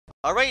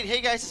Alright, hey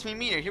guys, it's me,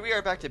 Meteor. Here we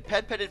are back to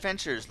Petpet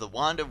Adventures, the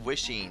Wand of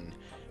Wishing.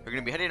 We're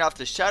going to be heading off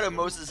to Shadow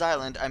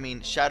Island,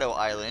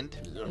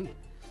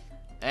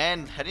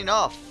 and heading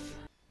off.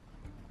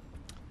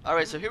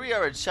 Alright, so here we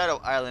are at Shadow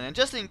Island, and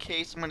just in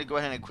case, I'm going to go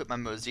ahead and equip my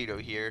Mosito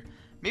here.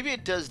 Maybe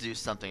it does do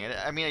something.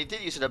 I mean, I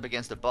did use it up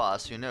against a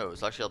boss, who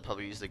knows. Actually, I'll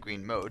probably use the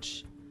green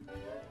moch.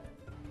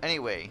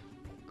 Anyway,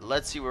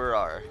 let's see where we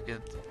are.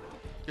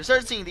 You'll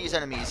start seeing these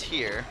enemies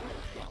here.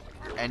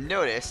 And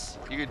notice,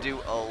 you can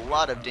do a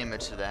lot of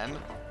damage to them.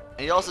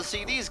 And you also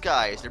see these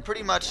guys. They're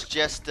pretty much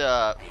just,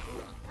 whoa,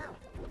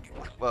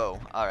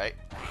 alright.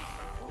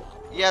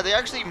 Yeah, they're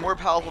actually more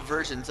powerful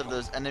versions of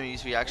those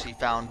enemies we actually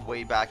found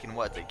way back in,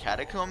 what, the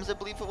Catacombs, I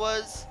believe it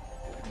was?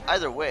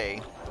 Either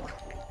way.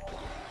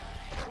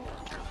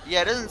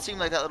 Yeah, it doesn't seem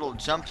like that little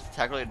jump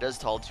attack really does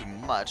too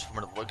much from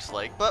what it looks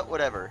like, but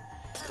whatever.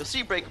 You'll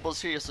see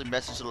breakables here, you'll see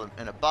messages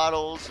in a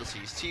bottles, you'll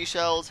see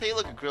seashells. Hey,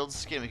 look, a grilled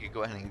skin we could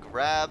go ahead and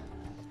grab.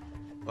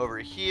 Over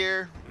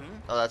here.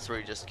 Oh, that's where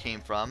he just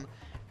came from.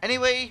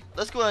 Anyway,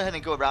 let's go ahead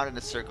and go around in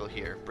a circle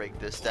here. Break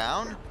this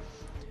down.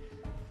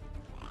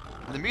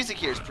 And the music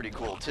here is pretty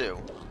cool, too.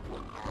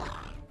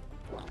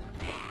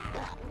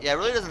 Yeah, it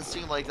really doesn't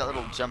seem like that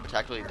little jump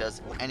attack really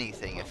does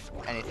anything, if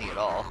anything at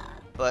all.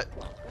 But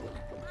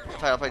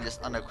if I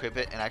just unequip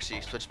it and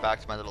actually switch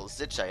back to my little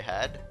zitch I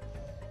had.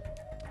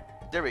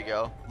 There we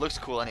go. Looks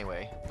cool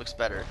anyway. Looks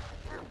better.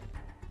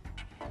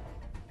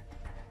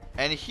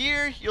 And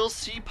here, you'll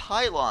see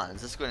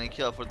pylons. Let's go ahead and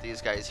kill up with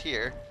these guys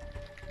here.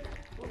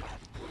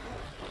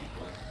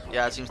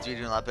 Yeah, it seems to be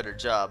doing a lot better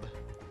job.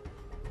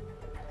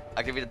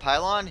 Activate the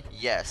pylon?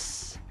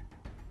 Yes.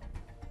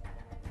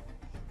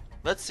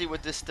 Let's see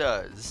what this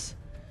does.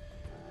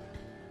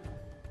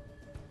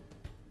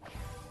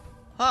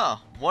 Huh,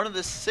 one of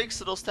the 6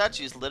 little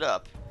statues lit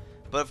up.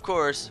 But of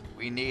course,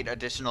 we need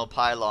additional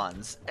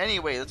pylons.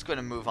 Anyway, let's go ahead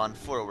and move on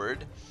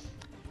forward.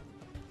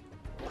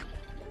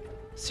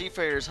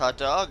 Seafarer's hot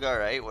dog,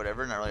 alright,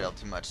 whatever, not really all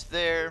too much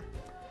there.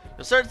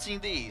 You'll start seeing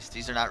these.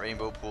 These are not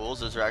rainbow pools,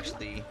 those are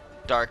actually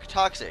dark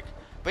toxic.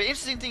 But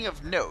interesting thing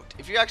of note,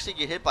 if you actually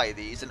get hit by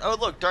these, and oh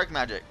look, dark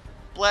magic.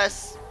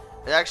 Bless,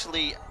 it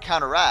actually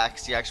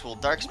counteracts the actual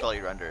dark spell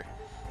you're under.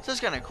 So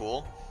it's kind of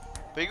cool.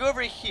 But you go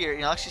over here,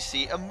 and you'll actually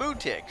see a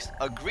Mutix,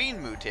 a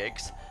green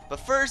Mutix. But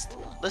first,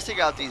 let's take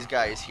out these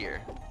guys here.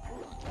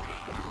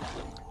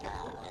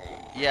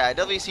 Yeah, it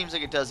definitely seems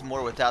like it does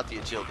more without the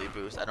agility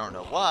boost. I don't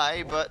know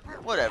why, but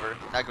whatever.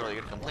 Not really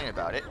gonna complain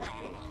about it.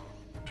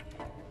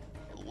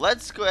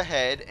 Let's go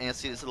ahead and you'll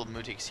see this little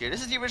Mutix here.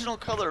 This is the original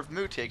color of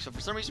Mutix, so for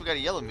some reason we got a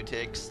yellow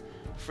Mutix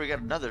before we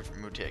got another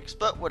Mutix,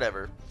 but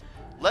whatever.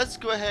 Let's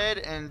go ahead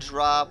and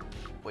drop...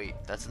 Wait,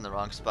 that's in the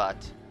wrong spot.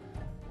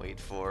 Wait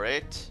for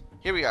it.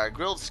 Here we are,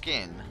 grilled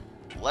skin.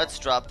 Let's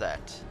drop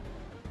that.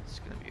 It's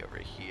gonna be over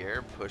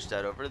here. Push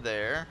that over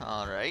there.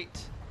 Alright.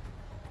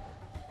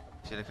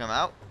 He's gonna come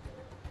out.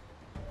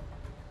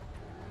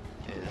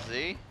 Is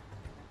he?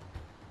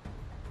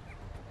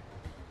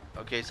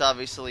 Okay, it's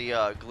obviously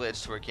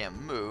glitched where it can't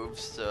move,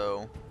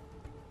 so...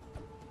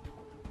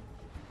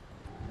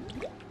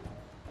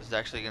 Is it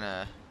actually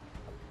gonna...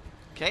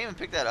 Can I even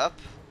pick that up?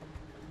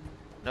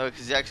 No,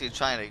 because he's actually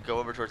trying to go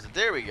over towards it.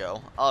 There we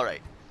go.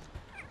 Alright.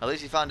 At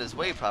least he found his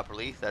way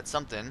properly. That's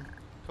something.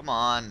 Come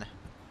on.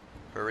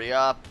 Hurry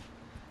up.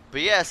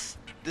 But yes,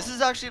 this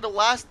is actually the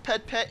last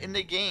Petpet in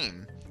the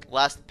game.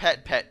 Last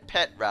pet,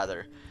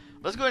 rather.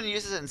 Let's go ahead and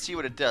use this and see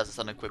what it does.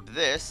 Let's unequip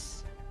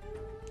this.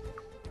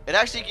 It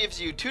actually gives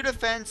you 2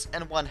 defense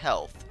and 1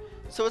 health.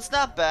 So it's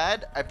not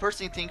bad. I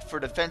personally think for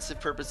defensive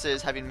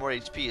purposes, having more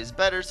HP is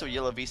better. So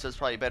Yellow Visa is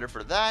probably better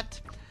for that.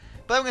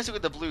 But I'm going to stick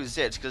with the blue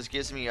Zitch because it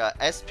gives me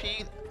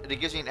SP.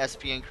 It gives me an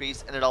SP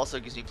increase. And it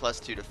also gives me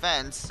 +2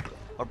 defense.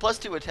 Or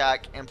 +2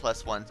 attack and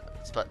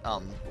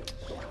 +1,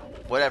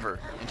 whatever,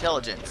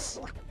 intelligence.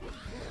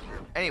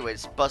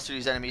 Anyways, bust through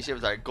these enemies here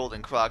with our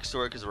golden croc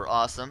sword because we're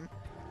awesome.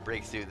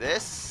 Break through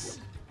this.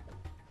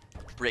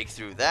 Break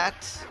through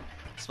that.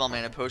 Small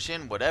mana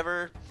potion,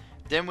 whatever.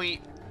 Then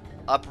we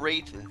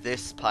uprate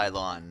this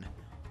pylon.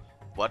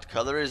 What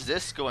color is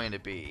this going to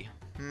be?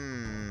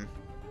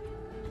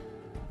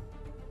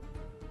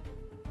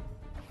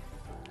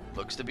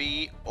 Looks to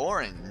be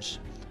orange.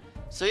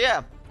 So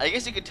yeah, I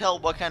guess you could tell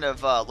what kind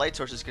of light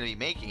source it's going to be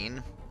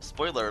making.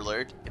 Spoiler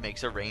alert, it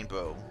makes a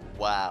rainbow.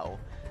 Wow.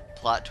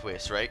 Plot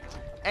twist, right?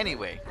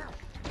 Anyway.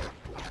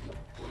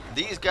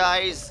 These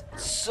guys,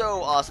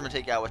 so awesome to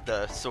take out with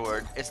the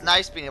sword. It's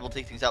nice being able to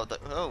take things out with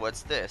the... Oh,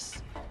 what's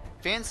this?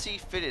 Fancy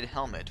fitted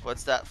helmet.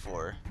 What's that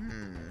for?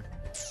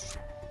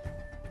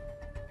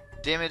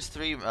 Damage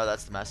 3... Oh,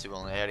 that's the master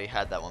only. I already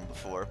had that one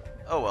before.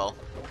 Oh, well.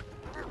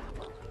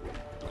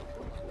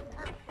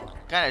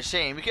 Kind of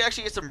shame. We could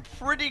actually get some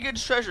pretty good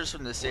treasures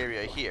from this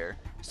area here.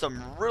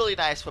 Some really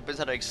nice weapons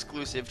that are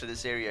exclusive to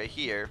this area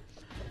here.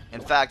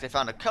 In fact, I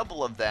found a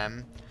couple of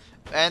them.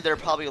 And there are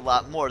probably a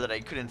lot more that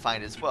I couldn't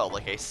find as well.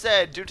 Like I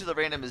said, due to the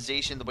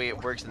randomization, the way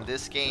it works in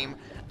this game,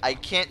 I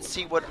can't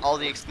see what all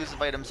the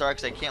exclusive items are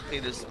because I can't play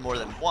this more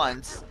than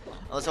once.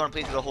 Unless I want to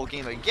play through the whole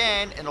game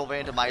again, and it'll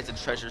randomize the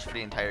treasures for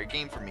the entire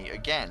game for me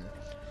again.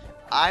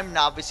 I'm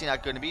obviously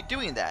not going to be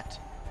doing that.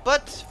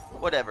 But,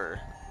 whatever.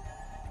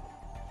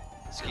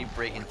 Let's keep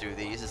breaking through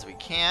these as we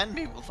can.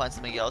 Maybe we'll find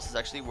something else that's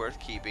actually worth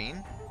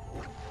keeping.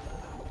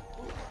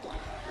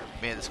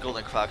 Man, this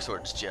golden croc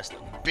sword is just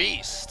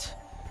beast.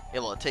 It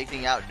will take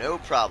things out no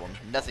problem.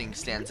 Nothing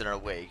stands in our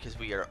way because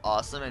we are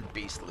awesome and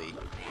beastly.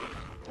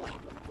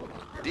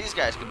 These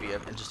guys could be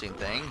an interesting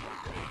thing.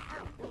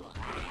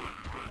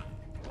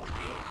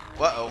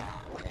 Uh-oh.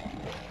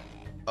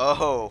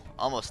 Oh,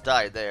 almost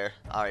died there.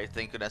 Alright,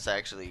 thank goodness I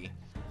actually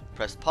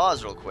pressed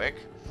pause real quick.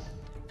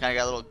 Kinda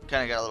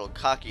got a little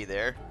cocky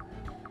there.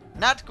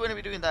 Not going to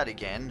be doing that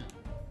again.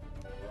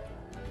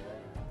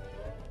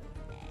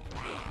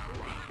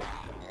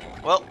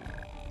 Well,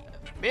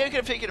 maybe I could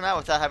have taken him out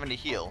without having to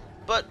heal.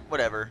 But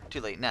whatever,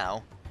 too late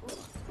now.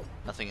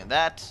 Nothing in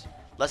that.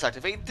 Let's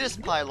activate this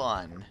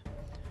pylon.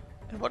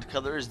 And what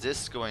color is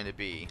this going to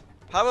be?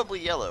 Probably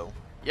yellow.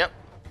 Yep,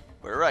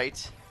 we're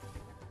right.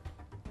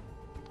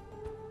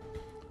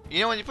 You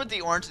know, when you put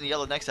the orange and the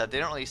yellow next to that, they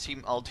don't really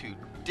seem all too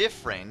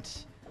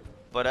different.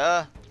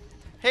 But,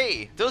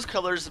 hey, these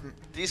colors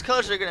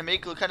are going to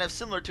make it look kind of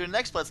similar to the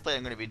next Let's Play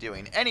I'm going to be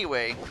doing.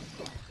 Anyway,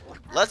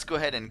 let's go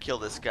ahead and kill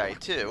this guy,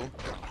 too.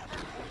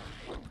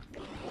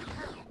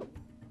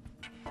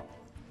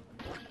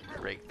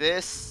 Break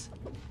this.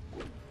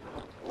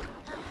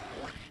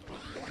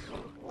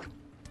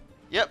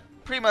 Yep,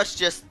 pretty much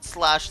just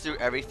slash through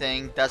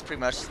everything. That's pretty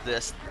much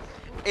this.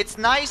 It's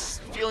nice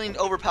feeling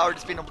overpowered,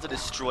 just being able to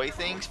destroy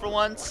things for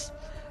once.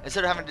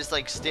 Instead of having to just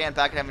like stand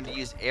back and having to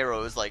use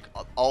arrows like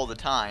all the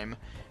time.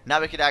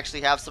 Now we could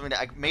actually have something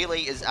that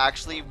melee is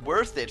actually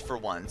worth it for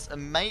once.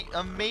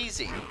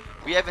 Amazing.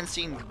 We haven't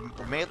seen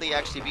melee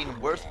actually being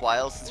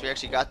worthwhile since we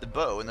actually got the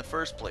bow in the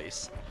first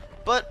place.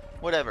 But,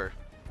 whatever.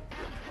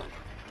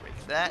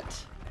 Break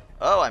that.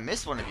 Oh, I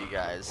missed one of you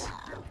guys.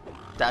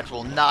 That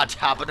will not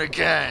happen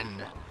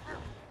again.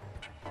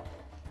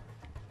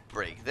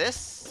 Break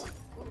this.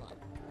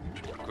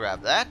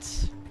 Grab that.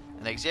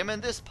 And examine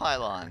this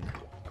pylon.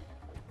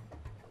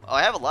 Oh,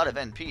 I have a lot of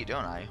NP,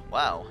 don't I?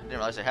 Wow, I didn't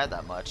realize I had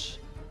that much.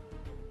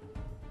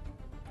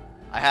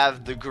 I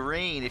have the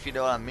green, if you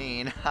know what I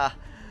mean. Ha.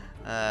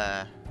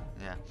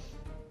 Yeah.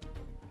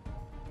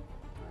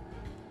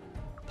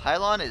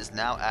 Pylon is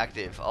now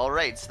active.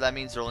 Alright, so that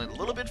means they're only a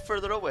little bit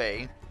further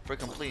away for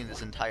completing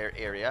this entire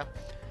area.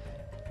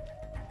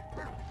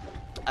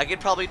 I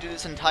could probably do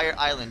this entire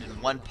island in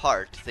one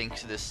part,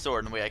 thanks to this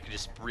sword, and the way I could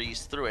just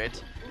breeze through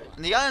it.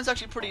 And the island's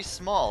actually pretty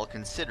small,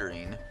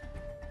 considering.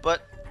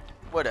 But,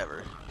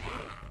 whatever.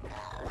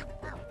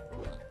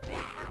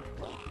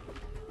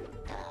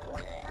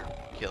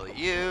 Kill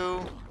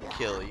you.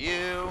 Kill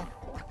you.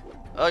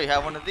 Oh, you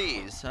have one of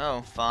these.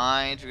 Oh,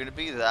 fine. If you're gonna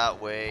be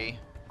that way,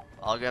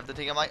 I'll have to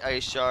take out my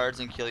ice shards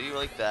and kill you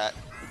like that.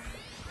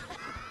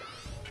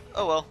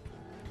 Oh well.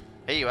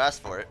 Hey, you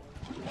asked for it.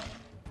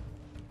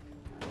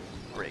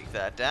 Break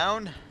that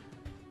down.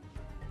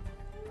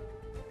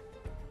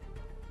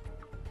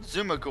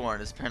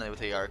 Zumagorn is apparently what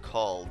they are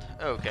called.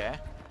 Okay.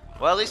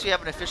 Well, at least we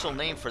have an official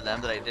name for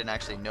them that I didn't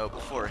actually know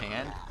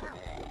beforehand.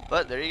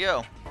 But there you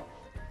go.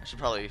 I should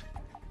probably,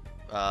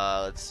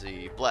 let's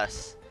see,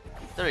 bless.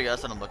 There we go,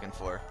 that's what I'm looking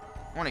for.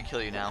 I want to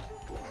kill you now.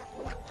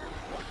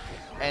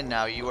 And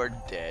now you are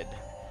dead.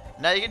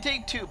 Now you can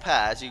take two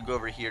paths. You can go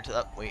over here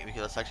to, wait,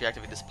 because let's actually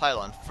activate this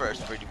pylon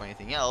first before we do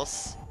anything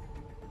else.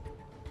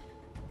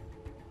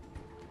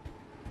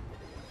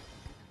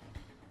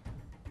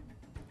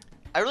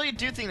 I really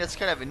do think that's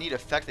kind of a neat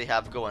effect they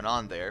have going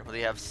on there. Well,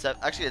 they have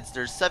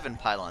there's 7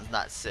 pylons,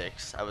 not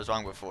 6. I was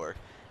wrong before.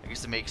 I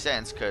guess it makes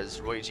sense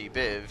because Roy G.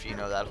 Biv, you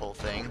know that whole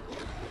thing.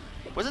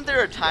 Wasn't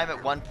there a time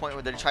at one point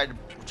where they tried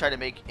to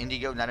make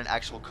indigo not an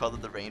actual color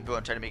of the rainbow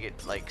and try to make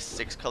it like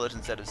 6 colors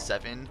instead of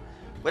 7?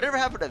 Whatever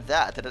happened to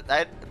that?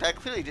 That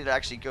clearly didn't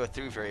actually go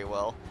through very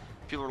well.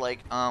 People were like,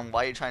 why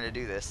are you trying to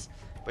do this?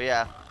 But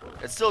yeah,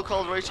 it's still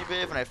called Roy G.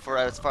 Biv, and as far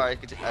as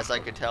I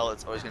could tell,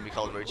 it's always going to be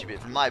called Roy G.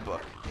 Biv in my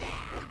book.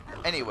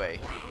 Anyway,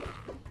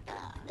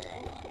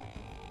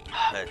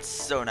 it's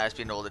so nice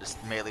being able to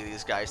just melee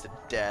these guys to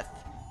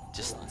death.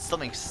 Just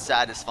something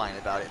satisfying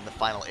about it in the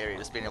final area,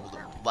 just being able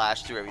to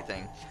lash through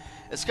everything.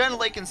 It's kind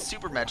of like in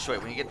Super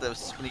Metroid when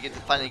you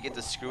finally get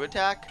the screw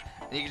attack,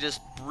 and you can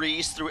just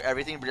breeze through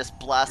everything, but just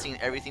blasting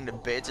everything to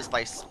bits just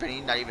by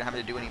spinning, not even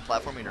having to do any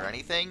platforming or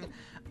anything.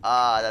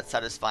 That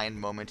satisfying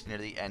moment near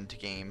the end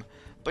game.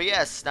 But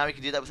yes, now we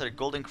can do that with our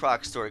Golden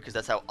Croc story because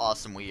that's how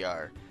awesome we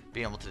are.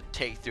 Being able to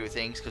take through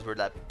things because we're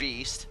that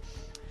beast.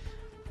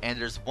 And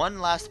there's one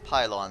last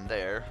pylon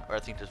there, or I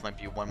think there might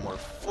be one more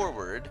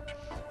forward.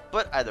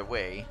 But either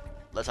way,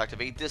 let's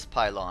activate this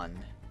pylon.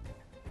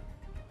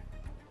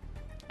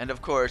 And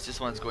of course, this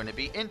one's going to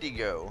be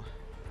indigo.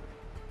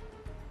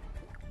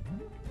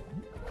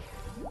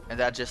 And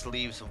that just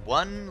leaves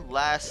one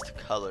last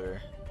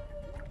color.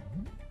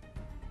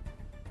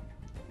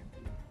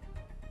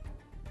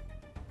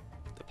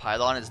 The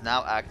pylon is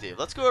now active.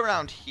 Let's go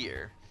around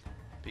here,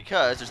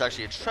 because there's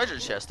actually a treasure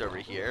chest over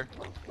here.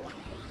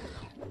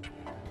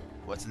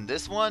 What's in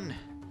this one?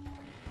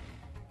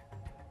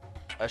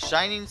 A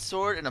shining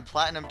sword and a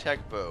platinum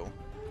tech bow.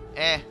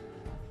 Eh.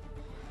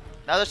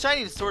 Now the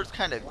Shining Sword's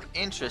kind of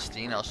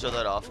interesting. I'll show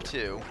that off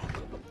too.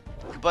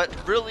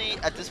 But really,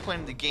 at this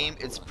point in the game,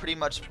 it's pretty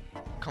much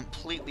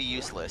completely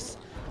useless.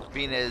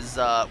 Being as,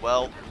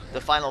 well,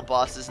 the final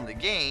bosses in the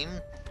game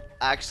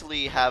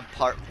actually have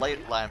part light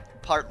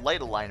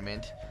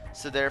alignment,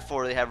 so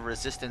therefore they have a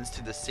resistance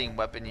to the same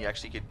weapon you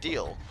actually could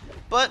deal.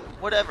 But,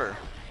 whatever.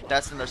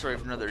 That's another story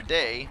for another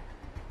day.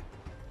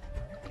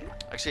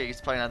 Actually,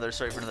 it's probably another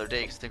story for another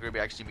day, because I think we're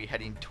going to actually be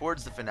heading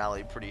towards the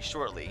finale pretty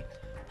shortly.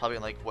 Probably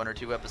in like 1 or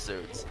 2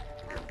 episodes.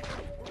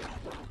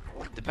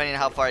 Depending on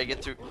how far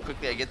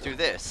quickly I get through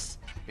this.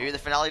 Maybe the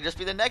finale will just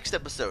be the next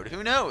episode.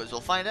 Who knows? We'll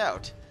find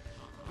out.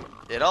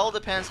 It all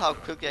depends how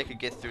quickly I could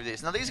get through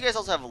this. Now, these guys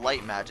also have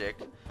light magic.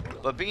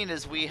 But being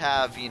as we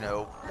have, you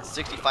know,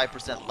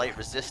 65% light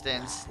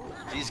resistance,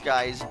 these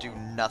guys do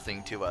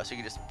nothing to us. You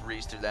can just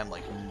breeze through them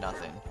like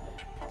nothing.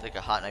 It's like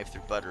a hot knife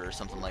through butter or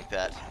something like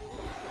that.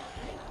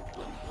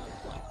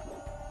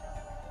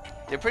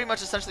 They're pretty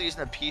much essentially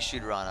using a pea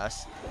shooter on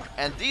us.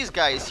 And these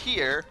guys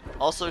here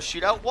also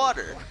shoot out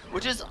water,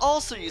 which is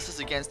also useless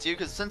against you,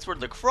 because since we're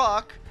the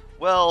croc,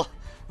 well,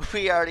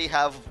 we already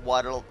have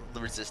water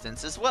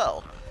resistance as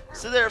well.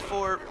 So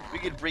therefore, we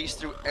could breeze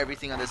through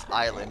everything on this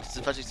island,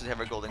 especially since we have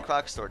our golden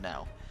croc sword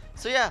now.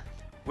 So yeah,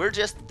 we're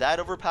just that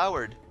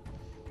overpowered.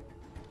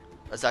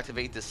 Let's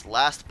activate this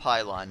last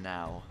pylon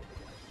now.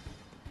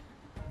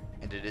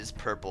 And it is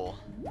purple.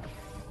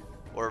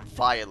 Or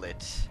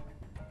violet.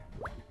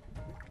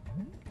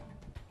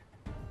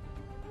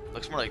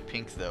 Looks more like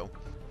pink though.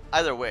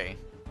 Either way.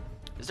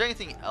 Is there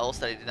anything else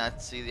that I did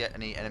not see yet?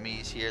 Any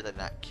enemies here that I did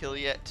not kill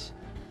yet?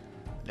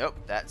 Nope,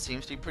 that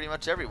seems to be pretty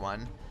much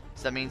everyone.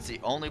 So that means the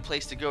only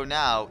place to go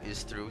now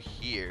is through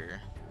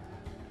here.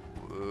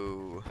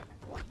 Ooh.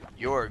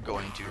 You're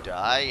going to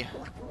die.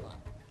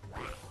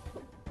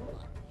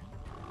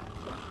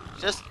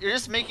 You're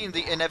just making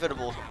the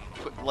inevitable,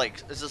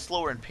 like, it's just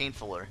slower and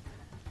painfuler.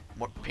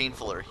 More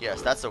painfuler,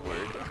 yes, that's a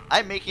word.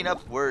 I'm making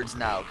up words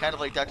now, kind of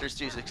like Dr.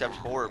 Seuss, except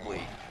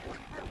horribly.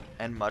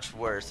 And much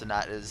worse, and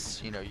not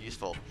as, you know,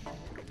 useful.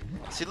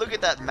 See, look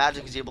at that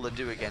magic he's able to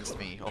do against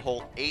me. A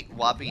whole 8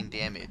 whopping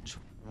damage.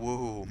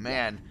 Woo,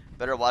 man.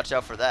 Better watch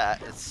out for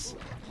that. It's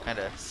kind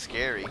of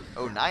scary.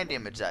 Oh, 9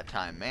 damage that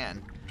time,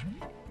 man.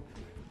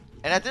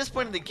 And at this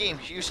point in the game,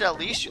 you should at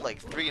least shoot like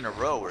 3 in a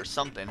row or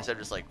something, instead of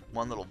just like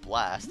one little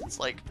blast. It's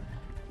like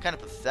kind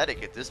of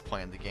pathetic at this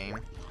point in the game.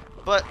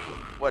 But,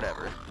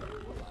 whatever.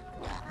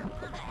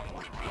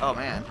 Oh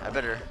man, I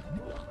better...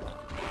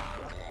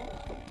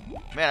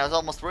 Man, I was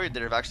almost worried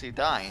that of actually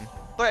dying.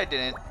 But I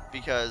didn't,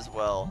 because,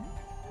 well,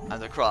 I'm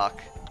the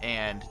croc,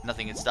 and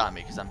nothing can stop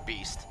me because I'm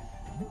beast.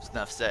 Just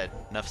enough said.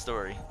 Enough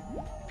story.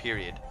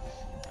 Period.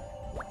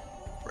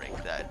 Break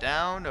that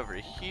down over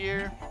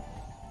here.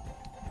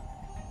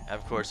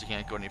 Of course, you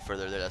can't go any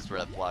further there. That's where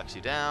that blocks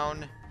you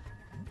down.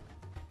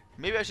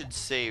 Maybe I should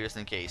save just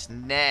in case.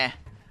 Nah.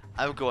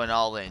 I'm going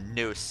all in.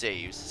 No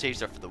saves.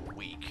 Saves are for the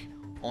weak.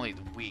 Only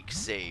the weak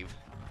save.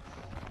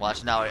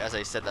 Watch now, as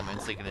I said, I'm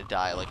instantly going to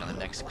die, like on the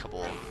next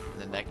couple,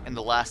 in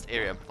the last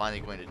area, I'm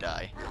finally going to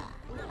die.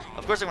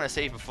 Of course, I'm going to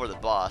save before the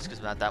boss, because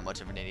I'm not that much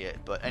of an idiot,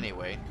 but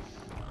anyway.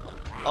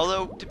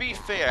 Although, to be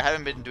fair, I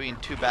haven't been doing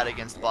too bad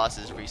against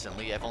bosses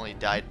recently. I've only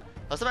died,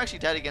 last time I actually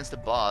died against a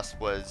boss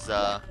was,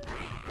 the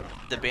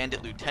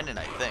Bandit Lieutenant,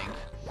 I think.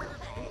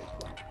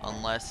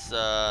 Unless,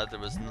 there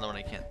was another one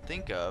I can't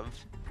think of.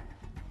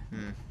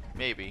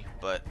 Maybe,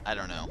 but I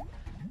don't know.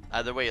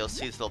 Either way, you'll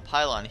see this little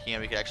pylon here,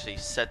 and we can actually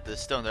set the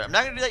stone there. I'm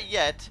not going to do that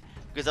yet,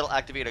 because that'll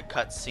activate a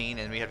cutscene,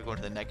 and we have to go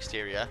into the next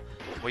area.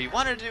 What you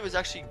want to do is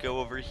actually go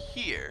over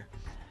here.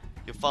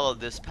 You'll follow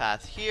this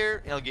path here,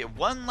 and you'll get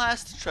one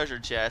last treasure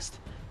chest,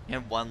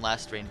 and one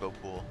last rainbow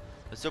pool.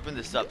 Let's open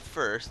this up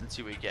first, and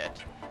see what we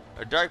get.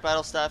 A dark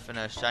battle staff, and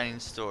a shining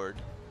sword.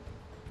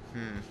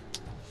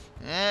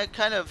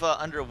 Kind of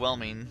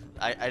underwhelming.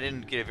 I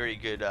didn't get a very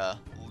good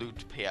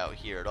loot payout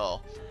here at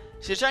all.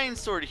 See, the shining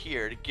sword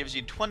here, it gives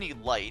you 20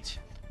 light,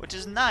 which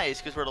is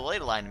nice because we're at a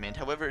light alignment.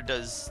 However, it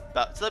does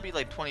about, so that'd be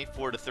like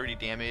 24 to 30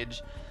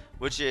 damage,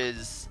 which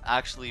is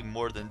actually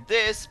more than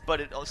this, but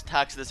it also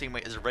attacks the same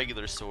way as a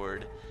regular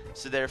sword.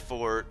 So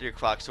therefore, your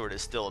croc sword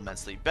is still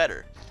immensely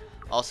better.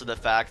 Also, the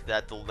fact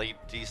that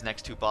these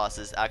next 2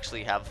 bosses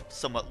actually have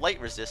somewhat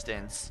light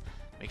resistance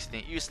makes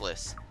it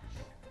useless.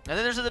 And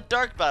then there's the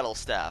dark battle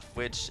staff,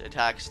 which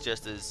attacks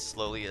just as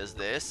slowly as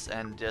this,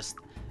 and just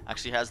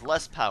actually has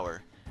less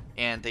power.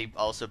 And they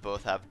also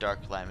both have dark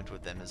alignment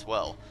with them as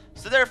well.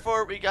 So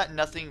therefore, we got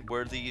nothing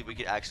worthy we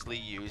could actually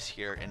use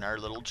here in our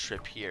little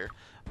trip here.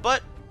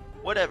 But,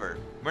 whatever.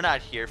 We're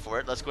not here for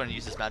it. Let's go ahead and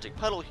use this magic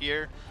puddle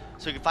here,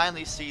 so we can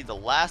finally see the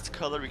last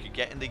color we could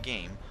get in the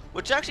game.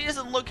 Which actually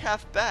doesn't look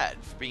half bad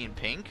for being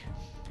pink.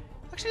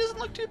 Actually doesn't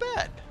look too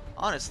bad,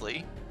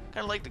 honestly.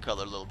 Kind of like the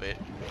color a little bit.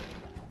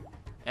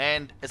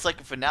 And it's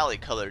like a finale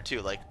color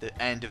too, like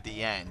the end of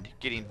the end.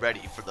 Getting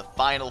ready for the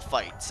final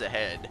fights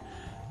ahead.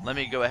 Let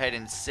me go ahead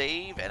and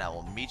save, and I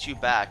will meet you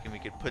back, and we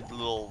could put the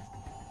little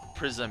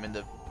prism in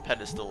the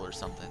pedestal or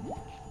something.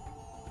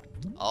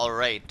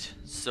 Alright,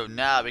 so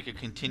now we can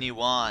continue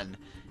on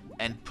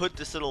and put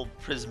this little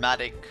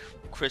prismatic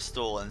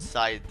crystal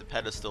inside the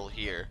pedestal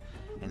here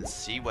and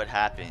see what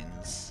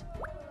happens.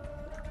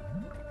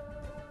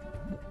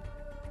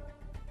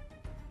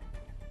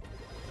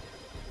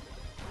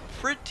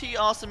 Pretty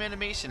awesome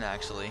animation,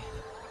 actually.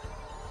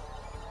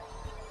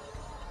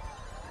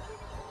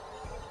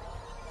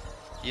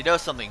 You know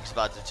something's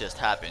about to just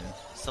happen.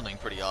 Something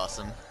pretty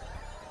awesome.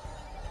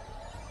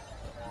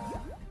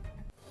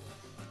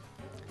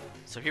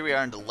 So here we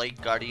are in the Light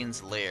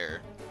Guardian's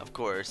lair. Of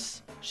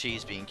course,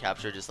 she's being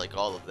captured just like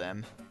all of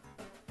them.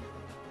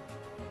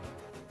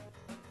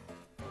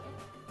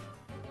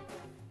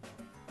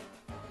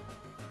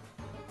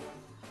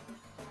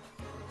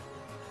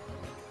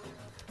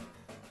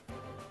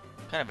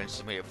 Kind of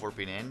interesting way of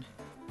warping in.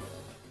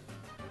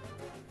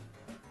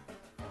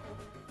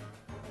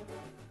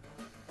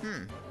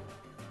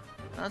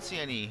 I don't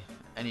see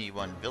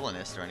anyone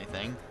villainous or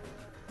anything.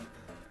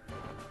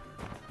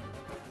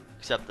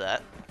 Except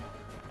that.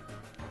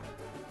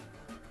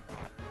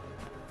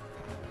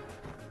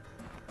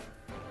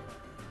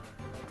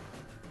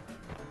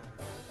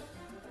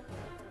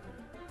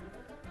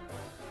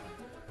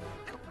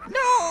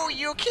 No,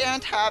 you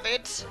can't have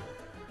it!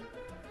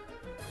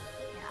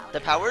 The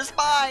power's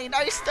mine!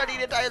 I studied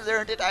it, I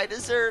learned it, I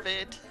deserve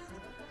it!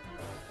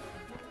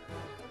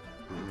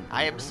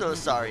 I am so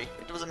sorry.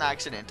 It was an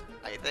accident,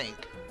 I think.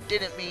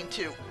 Didn't mean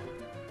to.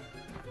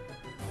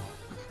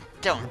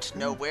 Don't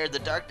know where the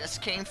darkness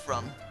came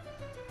from.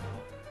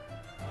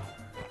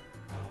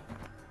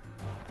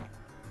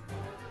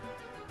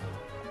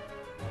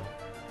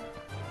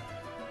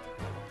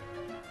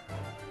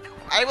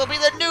 I will be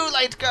the new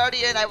Light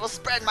Guardian! I will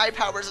spread my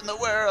powers in the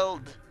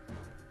world!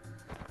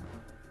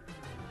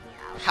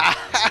 Ha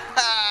ha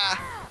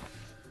ha!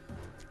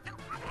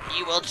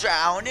 You will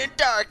drown in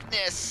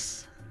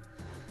darkness!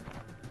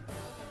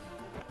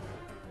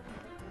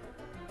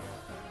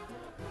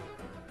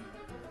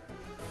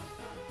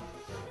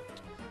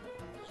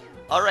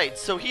 Alright,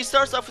 so he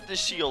starts off with the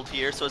shield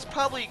here, so it's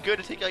probably good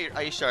to take out your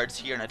ice shards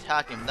here and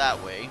attack him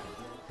that way.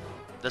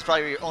 That's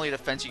probably your only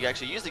defense you can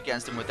actually use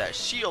against him with that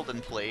shield in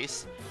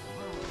place.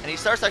 And he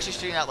starts actually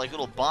shooting out like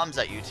little bombs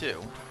at you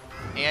too.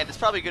 And it's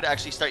probably good to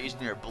actually start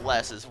using your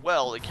Bless as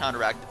well to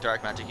counteract the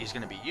dark magic he's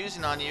going to be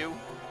using on you.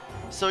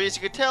 So as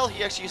you can tell,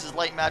 he actually uses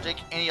light magic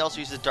and he also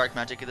uses dark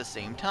magic at the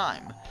same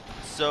time.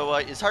 So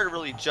it's hard to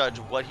really judge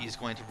what he's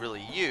going to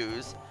really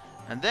use.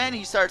 And then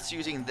he starts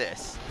using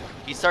this.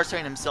 He starts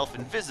turning himself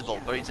invisible,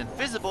 but he's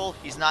invisible,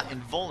 he's not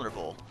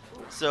invulnerable.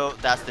 So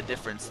that's the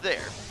difference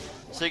there.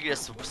 So you can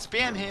just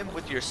spam him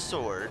with your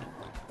sword,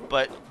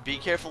 but be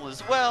careful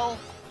as well,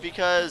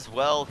 because,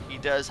 well, he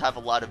does have a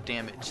lot of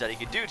damage that he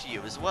could do to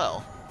you as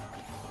well.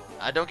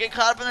 Don't get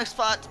caught up in a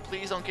spot.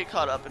 Please don't get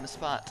caught up in a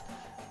spot.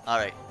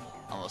 Alright,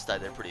 almost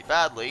died there pretty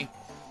badly.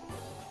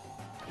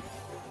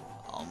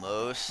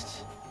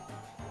 Almost.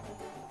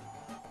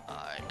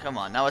 Alright, come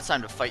on. Now it's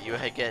time to fight you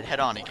head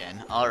on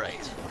again.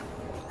 Alright.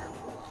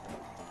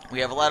 We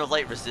have a lot of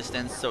light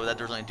resistance, so that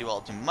doesn't really do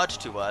all too much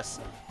to us.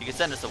 He can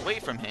send us away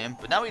from him,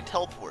 but now he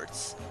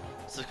teleports.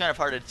 So it's kind of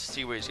hard to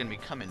see where he's going to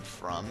be coming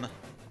from.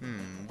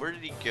 Where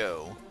did he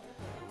go?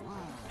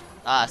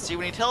 See,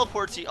 when he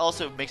teleports, he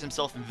also makes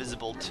himself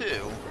invisible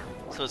too.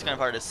 So it's kind of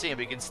hard to see him,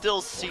 but you can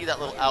still see that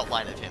little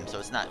outline of him, so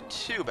it's not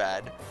too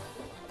bad.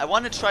 I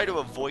want to try to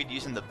avoid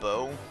using the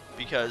bow,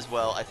 because,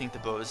 well, I think the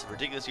bow is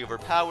ridiculously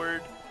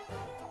overpowered.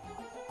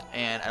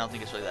 And I don't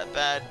think it's really that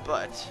bad,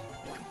 but...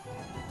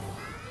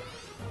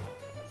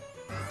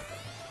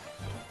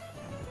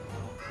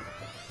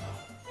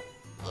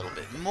 a little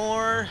bit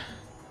more.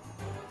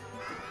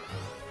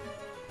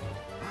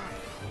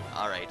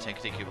 Alright, I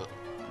can take you.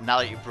 Now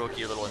that you broke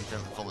your little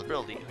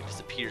invulnerability, it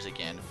disappears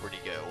again. Where'd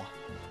he go?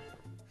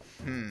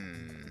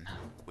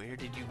 Where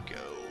did you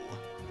go?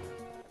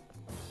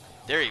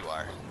 There you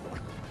are.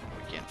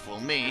 You can't fool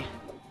me.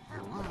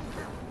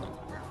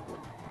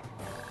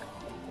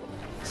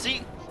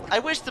 See, I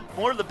wish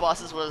more of the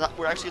bosses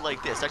were actually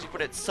like this. Actually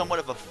put it somewhat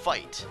of a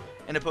fight,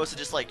 and opposed to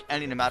just like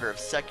ending in a matter of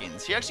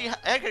seconds. He actually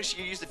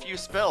used a few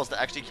spells to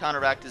actually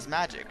counteract his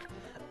magic.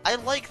 I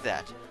like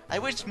that. I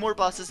wish more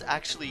bosses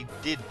actually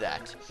did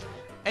that.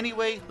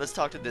 Anyway, let's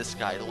talk to this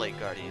guy, the Light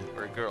Guardian,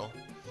 or girl.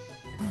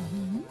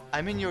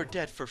 I'm in your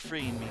debt for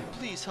freeing me.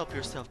 Please help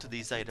yourself to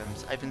these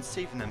items. I've been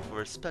saving them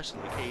for a special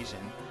occasion.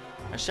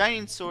 A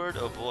shining sword,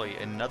 oh boy,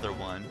 another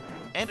one,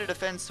 and a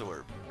defense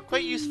orb.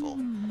 Quite useful.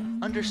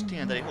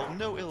 Understand that I hold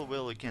no ill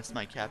will against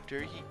my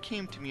captor. He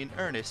came to me in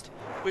earnest,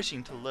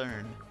 wishing to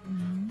learn.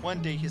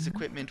 One day his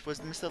equipment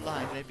was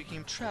misaligned and I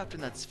became trapped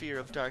in that sphere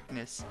of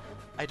darkness.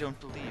 I don't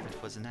believe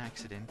it was an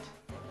accident.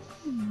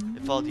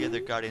 If all the other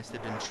guardians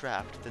had been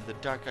trapped, then the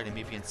Dark Guardian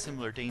may be in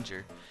similar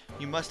danger.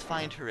 You must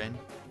find her and...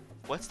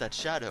 what's that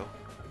shadow?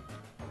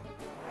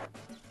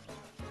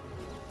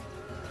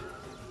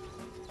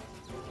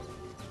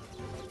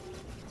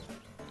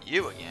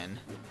 You again?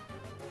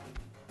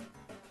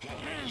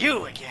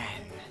 You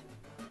again!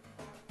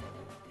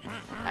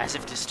 As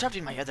if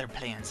disrupting my other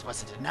plans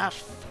wasn't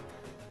enough.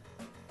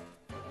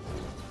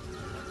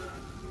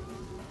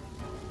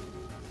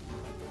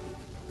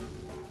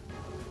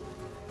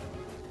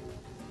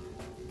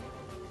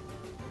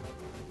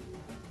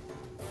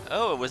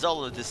 Oh, it was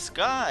all a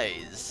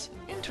disguise.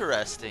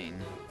 Interesting.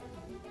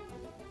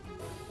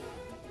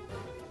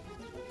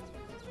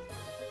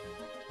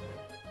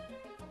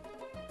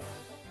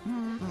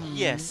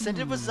 Yes, and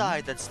it was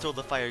I that stole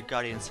the Fire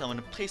Guardian's helmet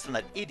and placed on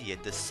that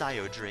idiot, the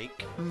Sio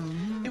Drake.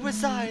 It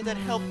was I that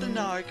helped the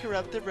Nar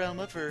corrupt the realm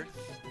of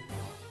Earth.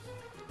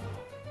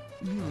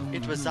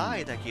 It was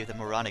I that gave the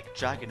moronic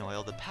dragon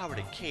oil the power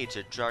to cage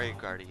the Fire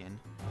Guardian.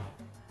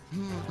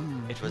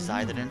 It was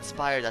I that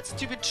inspired that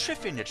stupid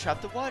Triffin to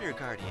trap the Water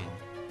Guardian.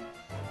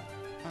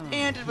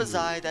 And it was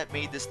I that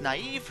made this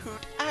naive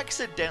Whoot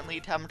accidentally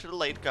tap into the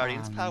Light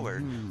Guardian's power,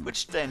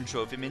 which then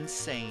drove him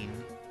insane.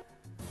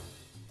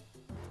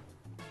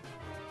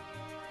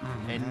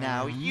 And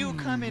now you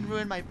come and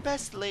ruin my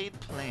best laid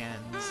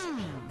plans.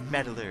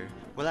 Meddler,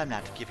 well, I'm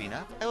not giving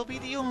up. I will be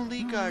the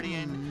only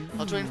guardian.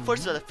 I'll join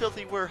forces with the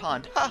filthy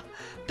Werehond. Ha!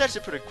 That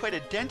should put quite a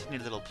dent in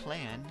your little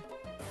plan.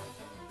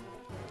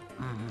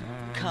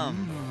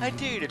 Come, I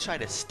dare you to try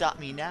to stop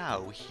me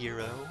now,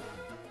 hero.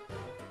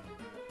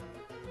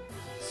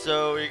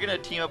 So you're gonna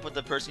team up with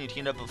the person you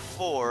teamed up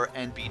before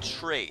and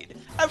betrayed.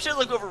 I'm sure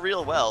it'll look over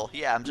real well.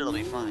 Yeah, I'm sure it'll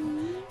be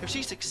fine. If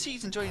she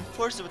succeeds in joining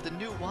forces with the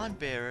new wand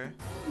bearer,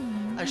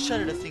 I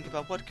shudder to think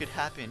about what could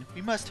happen.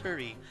 We must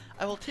hurry.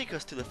 I will take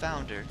us to the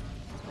founder.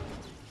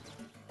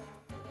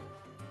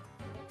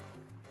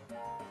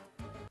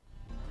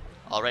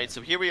 Alright,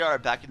 so here we are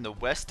back in the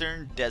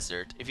Western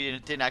Desert. If you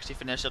didn't actually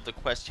finish up the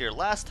quest here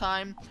last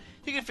time,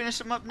 you can finish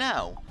them up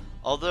now.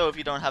 Although if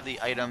you don't have the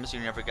items, you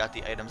never got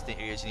the items in the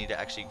areas you need to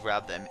actually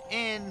grab them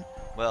in,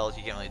 well,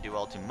 you can't really do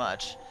all too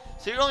much.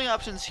 So your only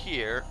options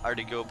here are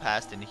to go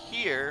past in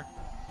here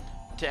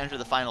to enter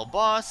the final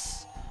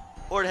boss,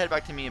 or to head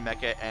back to Mia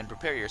and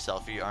prepare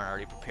yourself if you aren't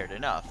already prepared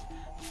enough.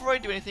 Before I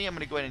do anything, I'm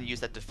going to go ahead and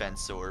use that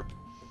defense orb.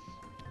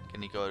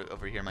 Going to go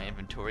over here in my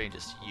inventory and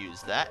just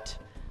use that.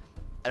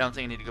 I don't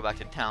think I need to go back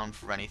to town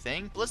for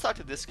anything, but let's talk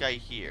to this guy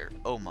here,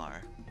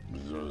 Omar.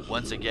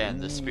 Once again,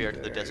 the spirit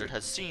of the desert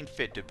has seen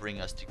fit to bring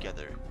us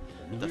together.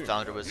 The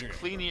founder was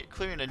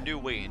clearing a new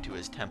way into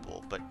his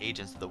temple, but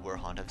agents of the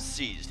Werehond have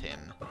seized him.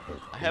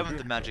 I haven't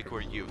the magic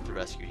or youth to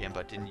rescue him,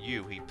 but in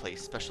you he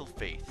placed special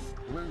faith.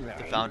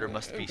 The founder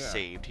must be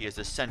saved. He is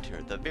the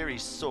center, the very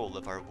soul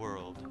of our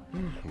world.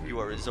 You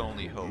are his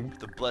only hope.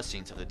 The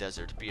blessings of the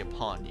desert be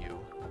upon you.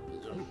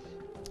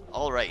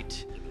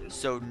 Alright,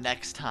 so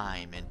next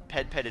time in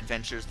Petpet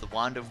Adventures The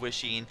Wand of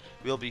Wishing,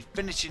 we'll be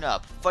finishing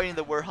up, fighting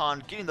the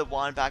Werehond, getting the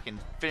wand back, and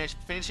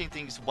finishing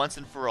things once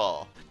and for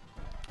all.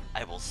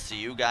 I will see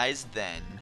you guys then.